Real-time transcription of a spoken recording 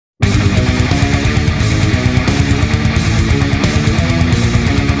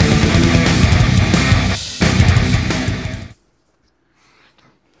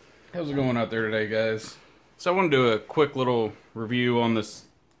How's it going out there today, guys? So I want to do a quick little review on this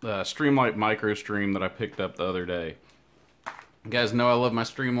Streamlight Microstream that I picked up the other day. You guys know I love my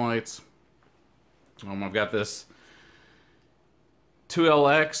Streamlights. I've got this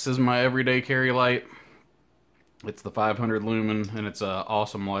 2LX is my everyday carry light. It's the 500 lumen, and it's an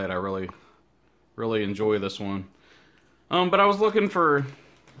awesome light. I really enjoy this one. But I was looking for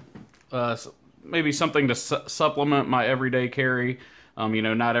maybe something to supplement my everyday carry. You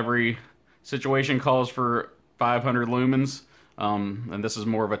know, not every situation calls for 500 lumens, and this is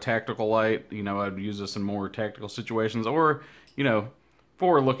more of a tactical light. You know, I'd use this in more tactical situations, or, you know,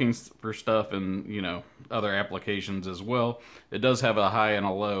 for looking for stuff and, you know, other applications as well. It does have a high and a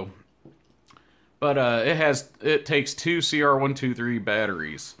low, but it takes two CR123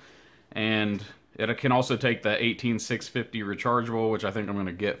 batteries, and it can also take the 18650 rechargeable, which I think I'm going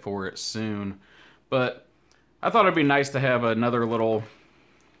to get for it soon. But I thought it'd be nice to have another little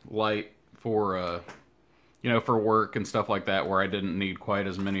light for, you know, for work and stuff like that, where I didn't need quite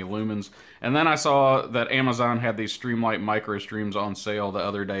as many lumens. And then I saw that Amazon had these Streamlight Microstreams on sale the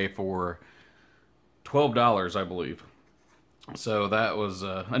other day for $12, I believe. So that was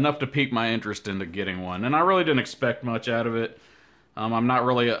enough to pique my interest into getting one. And I really didn't expect much out of it. I'm not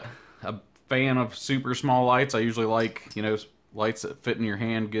really a fan of super small lights. I usually like, you know, lights that fit in your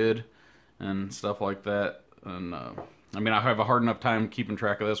hand good and stuff like that. And I mean, I have a hard enough time keeping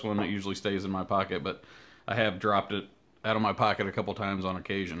track of this one. It usually stays in my pocket, but I have dropped it out of my pocket a couple times on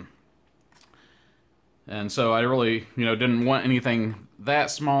occasion. And so I really, you know, didn't want anything that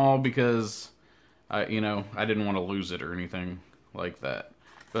small because I didn't want to lose it or anything like that.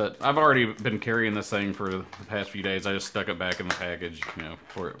 But I've already been carrying this thing for the past few days. I just stuck it back in the package, you know,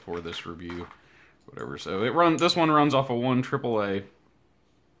 for this review, whatever. So this one runs off of 1 AAA,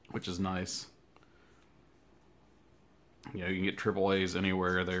 which is nice. You know, you can get AAAs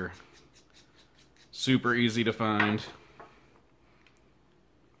anywhere. They're super easy to find.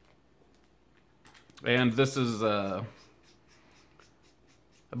 And this is, I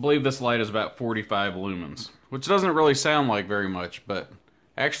believe this light is about 45 lumens, which doesn't really sound like very much, but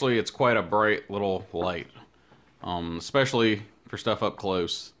actually it's quite a bright little light. Especially for stuff up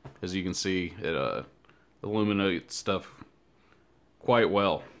close. As you can see, it illuminates stuff quite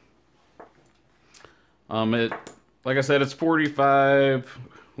well. Like I said, it's 45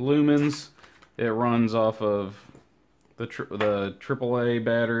 lumens. It runs off of the AAA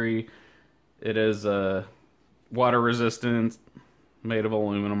battery. It is water resistant, made of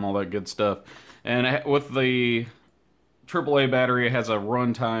aluminum, all that good stuff. And with the AAA battery, it has a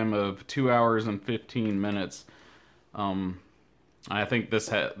run time of 2 hours and 15 minutes. I think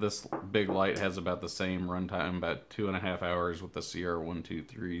this big light has about the same run time, about 2.5 hours with the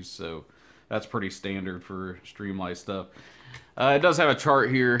CR123. So that's pretty standard for Streamlight stuff. It does have a chart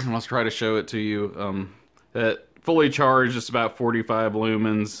here, and let's try to show it to you. That fully charged, it's about 45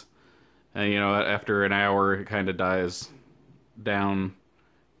 lumens, and, you know, after an hour, it kind of dies down,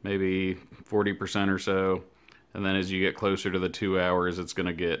 maybe 40% or so. And then as you get closer to the 2 hours, it's going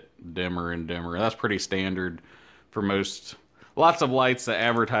to get dimmer and dimmer. That's pretty standard for lots of lights that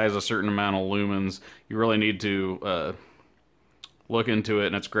advertise a certain amount of lumens. You really need to look into it,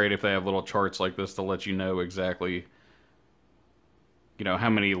 and it's great if they have little charts like this to let you know exactly, you know, how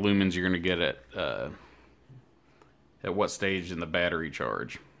many lumens you're going to get at what stage in the battery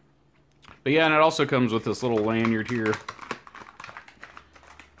charge. But yeah, and it also comes with this little lanyard here.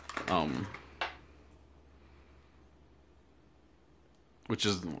 Which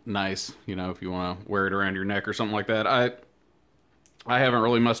is nice, you know, if you want to wear it around your neck or something like that. I haven't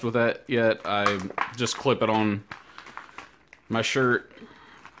really messed with that yet. I just clip it on my shirt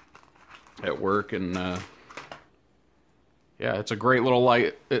at work, and yeah, it's a great little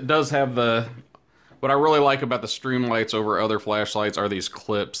light. It does have what I really like about the Streamlights over other flashlights are these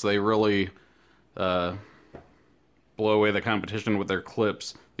clips. They really blow away the competition with their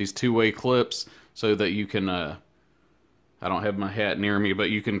clips. These two-way clips, so that you can, I don't have my hat near me, but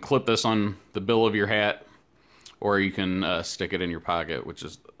you can clip this on the bill of your hat, or you can stick it in your pocket, which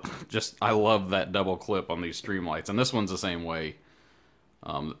is just, I love that double clip on these Streamlights. And this one's the same way.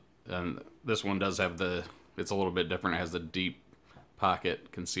 And this one does have it's a little bit different. It has the deep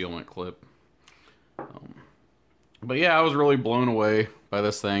pocket concealment clip. But yeah, I was really blown away by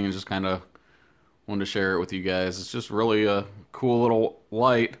this thing and just kind of wanted to share it with you guys. It's just really a cool little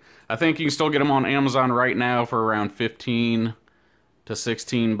light. I think you can still get them on Amazon right now for around 15 to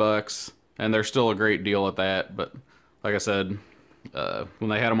 16 bucks. And they're still a great deal at that. But like I said, when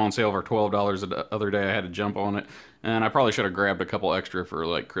they had them on sale for $12 the other day, I had to jump on it. And I probably should have grabbed a couple extra for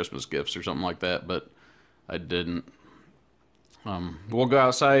like Christmas gifts or something like that, but I didn't. We'll go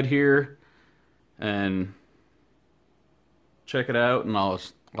outside here and check it out, and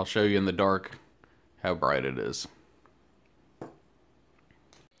I'll show you in the dark how bright it is.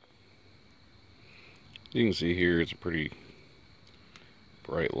 You can see here it's a pretty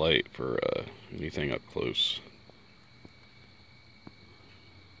bright light for anything up close.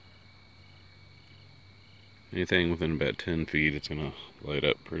 Anything within about 10 feet, it's going to light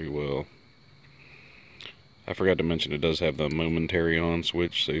up pretty well. I forgot to mention it does have the momentary on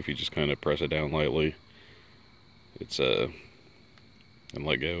switch, so if you just kind of press it down lightly, it's and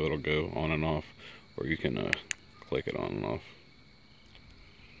let go, it'll go on and off, or you can click it on and off.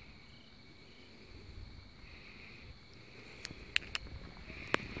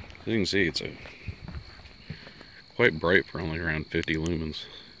 As you can see, it's quite bright for only around 50 lumens.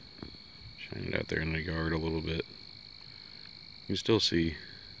 Shine it out there in the yard a little bit. You can still see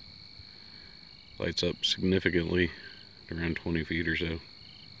lights up significantly around 20 feet or so.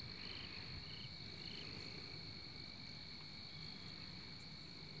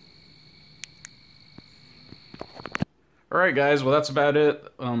 Alright guys, well that's about it.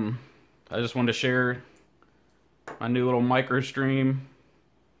 I just wanted to share my new little Microstream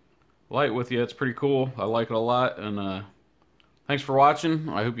light with you. It's pretty cool. I like it a lot, and thanks for watching.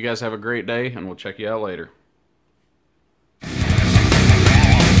 I hope you guys have a great day, and we'll check you out later.